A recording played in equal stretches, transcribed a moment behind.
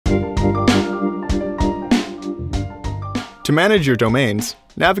To manage your domains,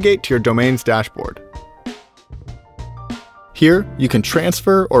 navigate to your domains dashboard. Here, you can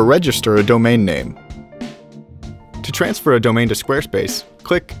transfer or register a domain name. To transfer a domain to Squarespace,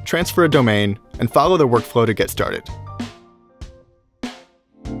 click Transfer a Domain and follow the workflow to get started.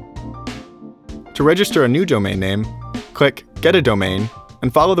 To register a new domain name, click Get a Domain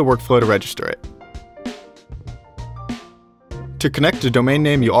and follow the workflow to register it. To connect a domain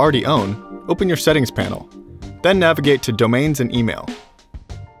name you already own, open your Settings panel, then navigate to Domains and Email.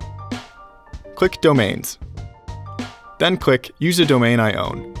 Click Domains. Then click Use a Domain I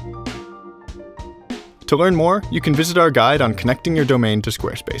Own. To learn more, you can visit our guide on connecting your domain to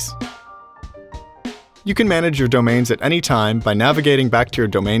Squarespace. You can manage your domains at any time by navigating back to your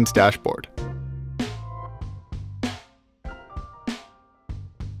domains dashboard.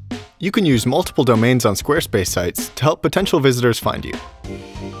 You can use multiple domains on Squarespace sites to help potential visitors find you.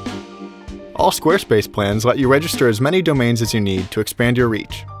 All Squarespace plans let you register as many domains as you need to expand your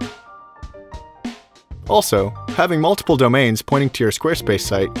reach. Also, having multiple domains pointing to your Squarespace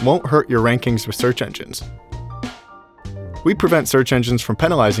site won't hurt your rankings with search engines. We prevent search engines from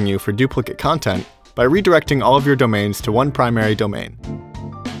penalizing you for duplicate content by redirecting all of your domains to one primary domain.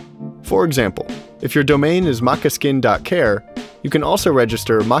 For example, if your domain is macaskin.care, you can also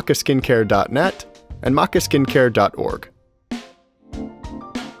register macaskincare.net and macaskincare.org.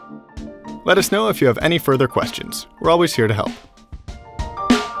 Let us know if you have any further questions. We're always here to help.